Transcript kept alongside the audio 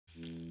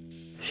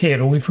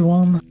Hello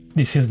everyone,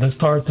 this is the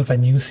start of a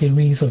new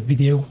series of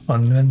video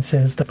on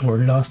nuances that were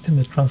lost in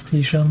the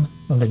translation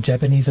from the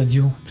Japanese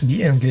audio to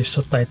the English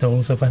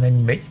subtitles of an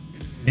anime,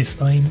 this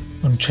time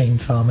on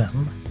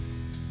Chainsawman.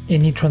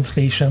 Any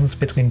translations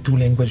between two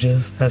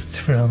languages as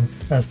different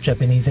as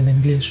Japanese and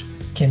English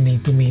can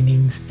lead to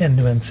meanings and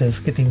nuances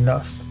getting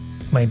lost.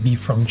 It might be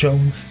from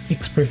jokes,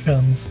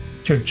 expressions,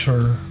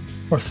 culture,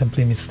 or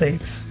simply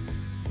mistakes.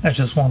 I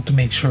just want to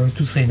make sure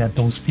to say that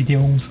those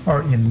videos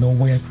are in no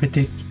way a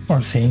critic or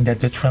saying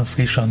that the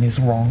translation is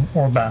wrong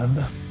or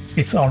bad.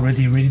 It's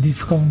already really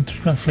difficult to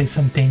translate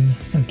something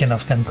and can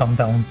often come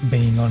down to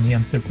being only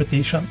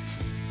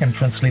interpretations, and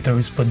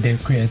translators put their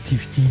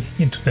creativity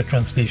into the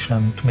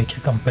translation to make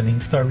a compelling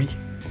story.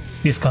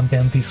 This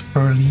content is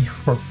purely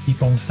for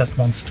people that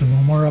wants to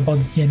know more about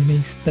the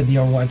animes that they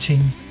are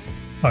watching,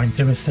 are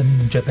interested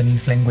in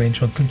Japanese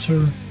language or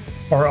culture,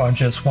 or are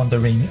just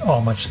wondering how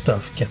much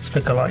stuff gets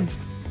localized.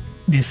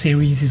 This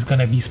series is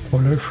gonna be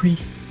spoiler-free,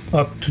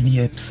 up to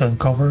the episode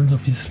covered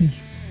obviously,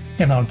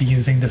 and I'll be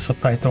using the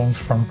subtitles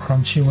from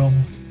CrunchyRoll,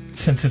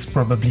 since it's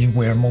probably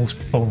where most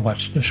people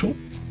watch the show.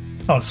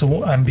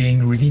 Also, I'm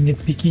being really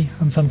nitpicky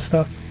on some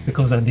stuff,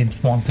 because I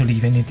didn't want to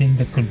leave anything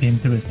that could be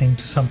interesting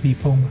to some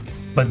people,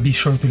 but be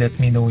sure to let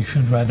me know if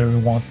you'd rather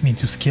want me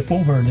to skip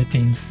over the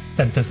things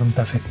that doesn't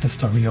affect the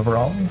story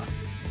overall.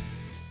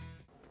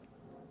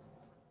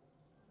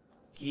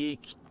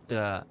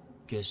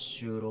 月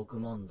収6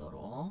万だ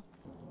ろ。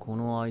こ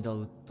の間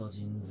売った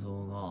腎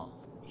臓が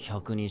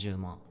120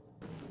万。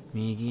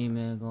右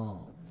目が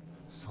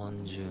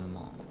30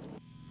万。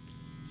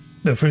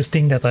The first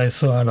thing that I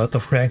saw a lot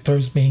of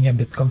reactors being a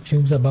bit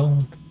confused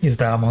about is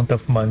the amount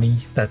of money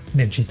that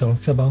Neji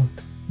talks about.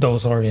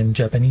 Those are in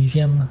Japanese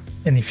yen,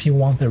 and if you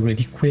want a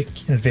really quick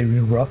and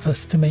very rough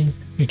estimate,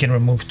 you can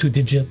remove 2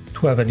 digits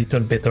to have a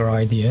little better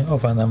idea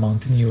of an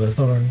amount in US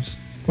dollars.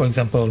 For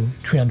example,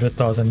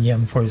 300,000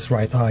 yen for his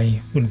right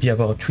eye would be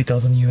about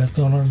 3,000 US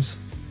dollars,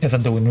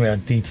 even though in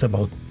reality it's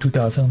about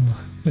 2,000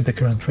 with the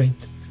current rate.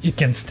 It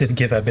can still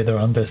give a better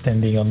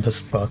understanding on the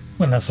spot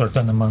when a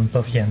certain amount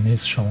of yen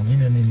is shown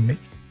in an anime.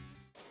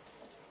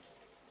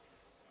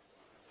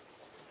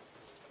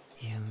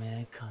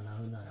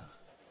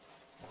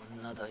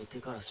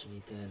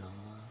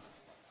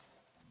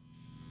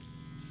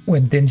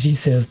 When Denji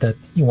says that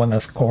he wanna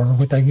score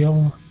with a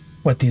girl,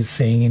 what he's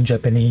saying in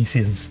Japanese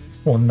is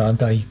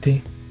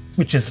otta,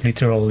 which is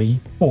literally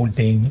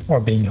holding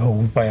or being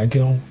held by a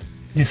girl.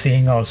 This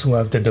saying also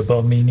have the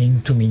double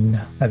meaning to mean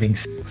having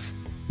sex,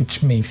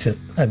 which makes it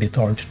a bit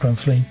hard to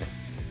translate.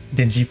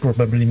 Denji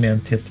probably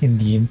meant it in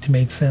the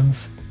intimate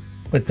sense,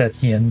 but at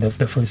the end of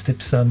the first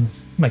episode,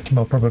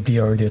 Makima probably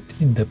heard it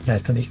in the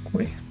platonic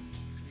way.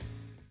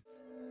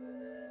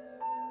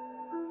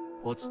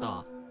 落ち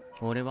た。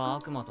俺は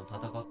悪魔と戦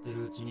って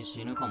るうちに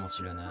死ぬかも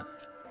しれねえ。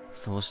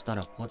そうした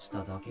らポチ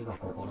タだけが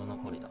心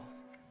残りだ。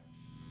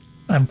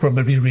I'm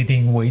probably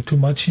reading way too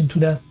much into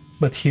that,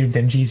 but here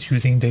Denji is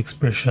using the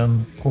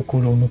expression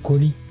kokoro no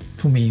kori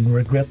to mean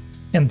regret,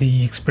 and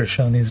the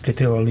expression is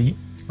literally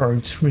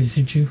heart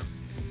residue.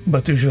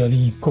 But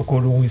usually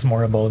kokoro is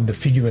more about the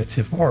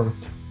figurative heart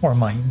or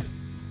mind,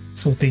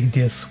 so take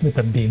this with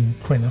a big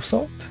grain of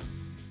salt.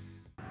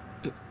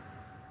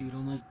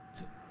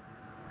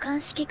 鑑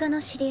識課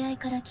の知り合い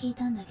から聞い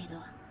たんだけど、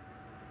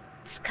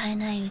使え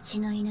ないうち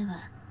の犬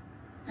は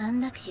安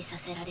楽死さ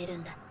せられる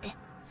んだって。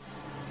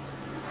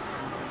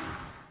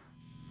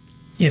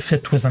If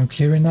it wasn't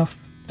clear enough,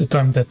 the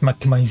term that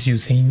Makima is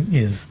using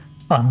is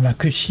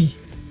anlakushi,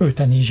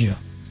 euthanasia.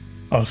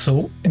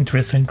 Also,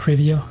 interesting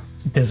trivia,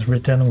 it is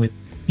written with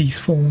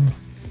peaceful,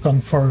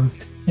 comfort,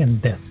 and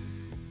death.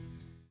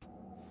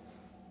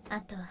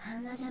 あと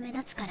半裸じゃ目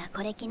立つから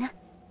これ着な。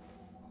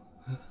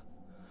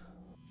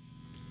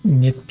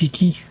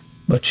Nitpicky,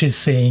 but she's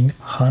saying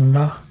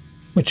hanra,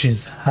 which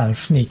is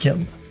half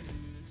naked.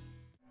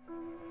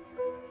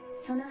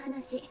 その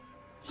話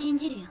信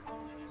じるよ。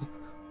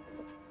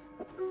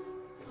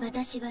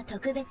私は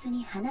特別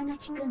に鼻が利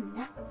くん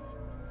だ。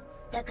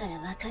だから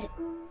わかる。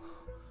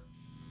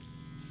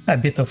A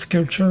bit of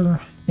culture.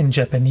 In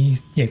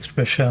Japanese, the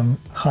expression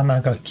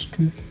hana ga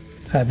kiku,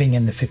 having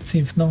an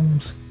effective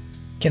nose,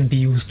 can be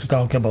used to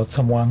talk about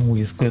someone who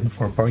is good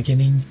for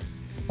bargaining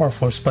or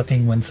for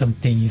spotting when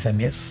something is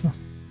amiss.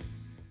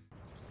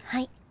 は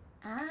い。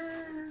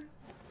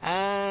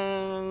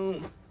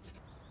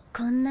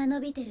こんな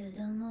伸びてるう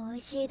どんも美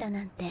味しいだ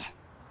なんて、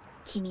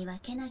君は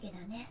けなげだ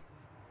ね。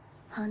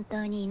本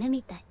当に犬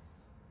みたい。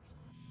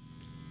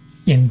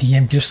In the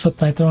English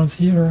subtitles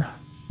here,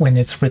 when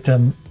it's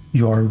written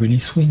 "you are really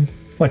sweet,"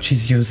 what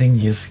she's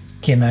using is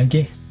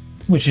kenage,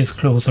 which is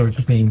closer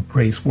to being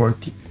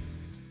praiseworthy.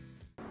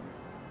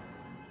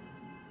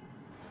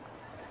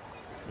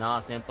 な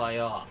あ先輩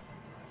よ。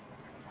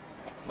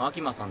マキ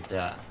マさんって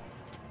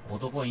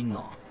男いん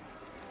の？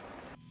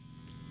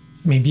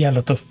 Maybe a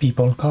lot of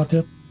people caught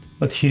it,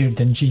 but here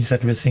Denji is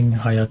addressing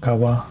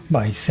Hayakawa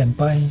by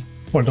senpai.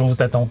 For those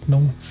that don't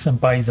know,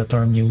 senpai is a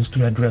term used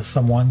to address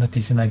someone that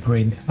is in a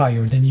grade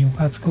higher than you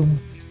at school,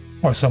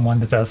 or someone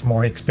that has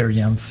more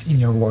experience in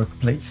your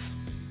workplace.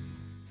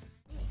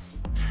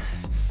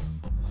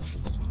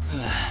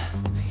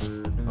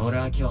 俺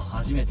は今日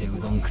初めて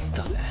うどん食っ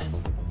たぜ。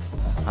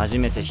初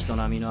めて人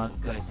並みの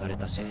扱いされ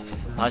たし、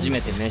初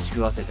めて飯食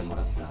わせても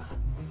らった。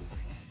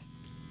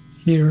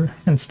Here,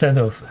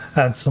 instead of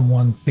had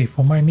someone pay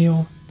for my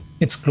meal,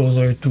 it's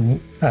closer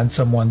to had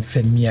someone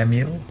fed me a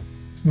meal.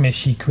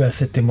 飯食わ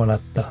せてもら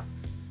った。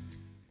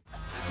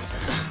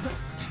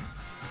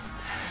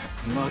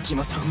マキ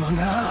マさんは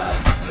な、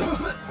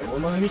お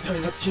前みた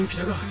いなチンピ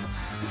ラが好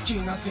き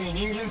になっていい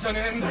人間じゃ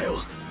ねえんだよ。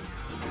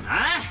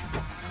あ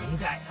あ、いい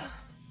だよ。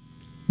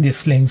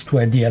This links to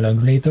a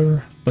dialogue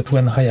later, but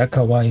when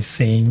Hayakawa is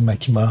saying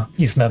Makima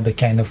is not the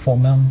kind of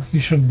woman you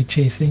should be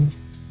chasing,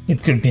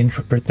 it could be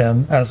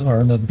interpreted as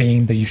her not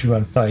being the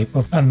usual type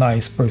of a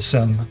nice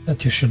person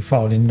that you should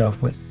fall in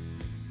love with.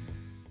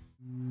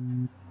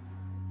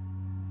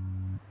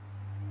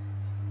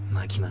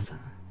 Makima-san,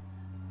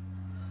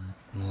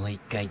 もう一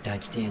回抱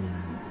きてえな。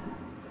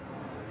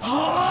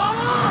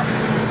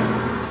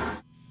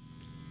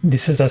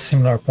This is a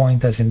similar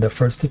point as in the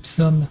first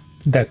episode,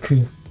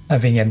 Daku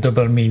having a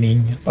double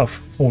meaning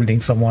of holding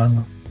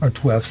someone or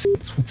to have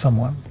sex with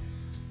someone.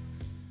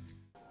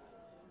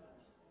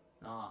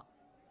 なあ、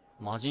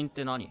魔人っ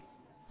て何？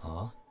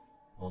はあ？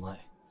お前、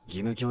義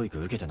務教育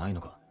受けてないの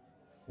か？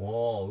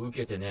おお、受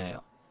けてねえ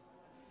よ。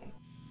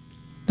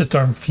The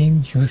term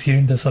fiend used here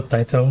in the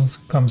subtitles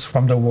comes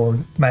from the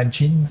word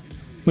majin,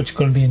 which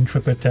could be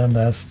interpreted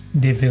as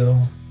devil,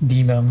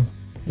 demon,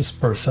 this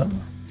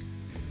person.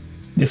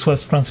 This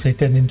was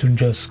translated into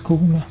just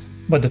school,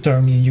 but the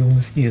term he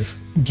used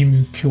is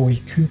Gimu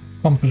Kyoiku,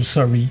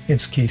 compulsory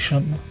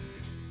education.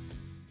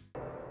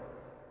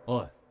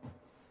 おい、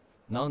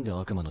なんで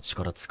悪魔の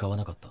力使わ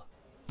なかった？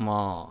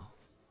まあ、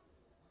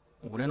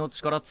俺の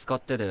力使っ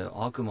てで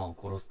悪魔を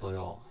殺すと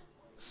よ、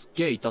すっ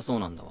げえ痛そう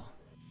なんだわ。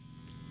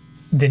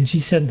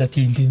Denji said that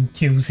he didn't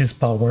use his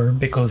power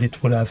because it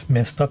would have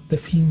messed up the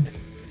fiend.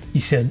 He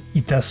said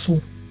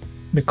itasu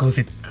because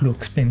it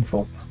looks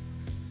painful.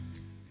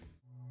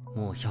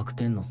 もう100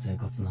点の生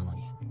活なの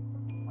に、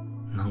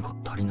なんか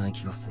足りない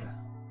気がする。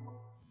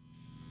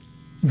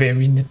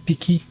Very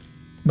nitpicky,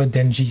 but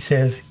Denji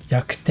says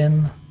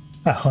yakuten,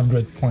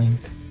 100 point,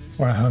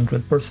 or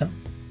 100%.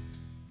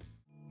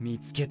 見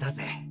つけた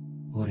ぜ、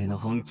俺の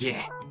本気。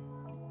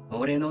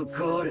俺の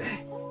ゴール。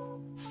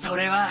そ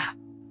れは、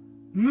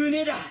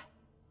胸だ。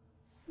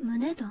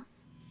胸だ?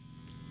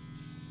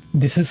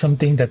 This is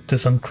something that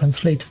doesn't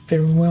translate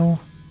very well,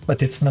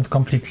 but it's not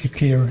completely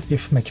clear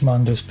if Makima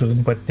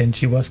understood what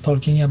Denji was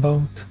talking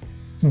about.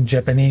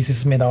 Japanese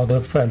is made out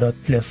of a lot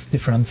less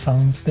different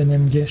sounds than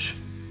English,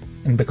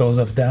 and because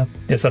of that,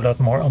 there's a lot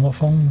more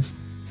homophones,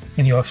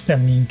 and you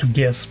often need to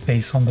guess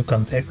based on the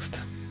context.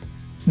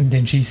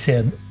 Denji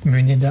said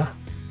muneda,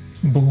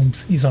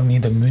 boobs is only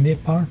the mune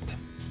part,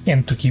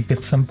 and to keep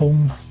it simple,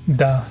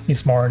 da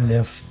is more or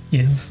less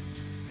is.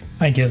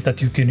 I guess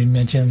that you could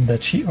imagine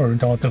that she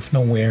heard out of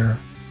nowhere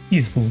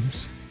is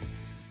boobs.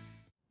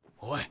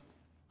 おい、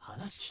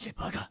話聞け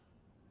バカ。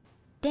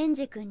デン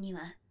ジ君に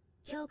は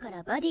今日か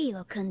らバディ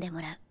を組んで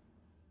もらう。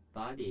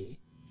バディ?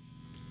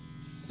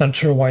 Not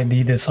sure why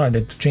they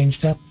decided to change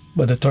that,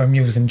 but the term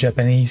used in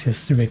Japanese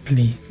is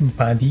directly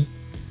body,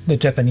 the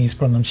Japanese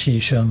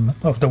pronunciation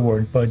of the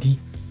word body.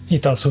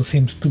 It also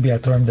seems to be a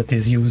term that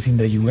is used in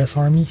the US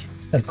Army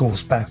that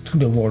goes back to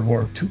the World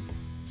War II.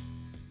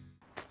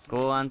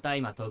 公安大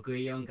麻得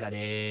意音歌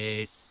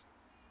でーす。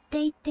って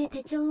言って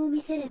手帳を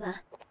見せれ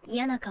ば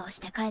嫌な顔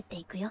して帰って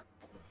いくよ。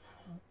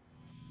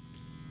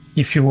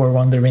If you were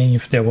wondering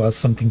if there was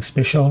something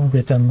special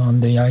written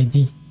on the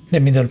ID, the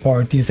middle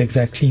part is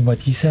exactly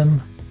what he said,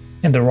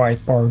 and the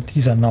right part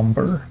is a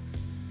number.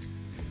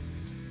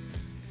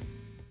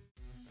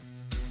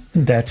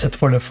 That's it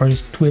for the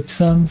first 2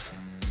 episodes.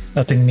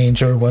 Nothing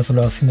major was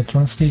lost in the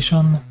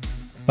translation,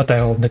 but I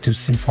hope that you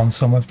still found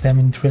some of them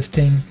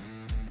interesting.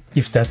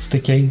 If that's the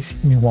case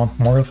and you want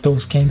more of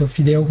those kind of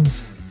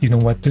videos, you know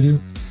what to do.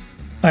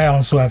 I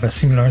also have a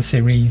similar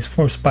series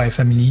for Spy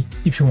Family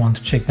if you want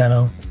to check that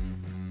out.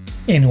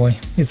 Anyway,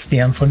 it's the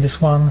end for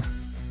this one,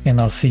 and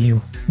I'll see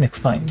you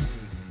next time.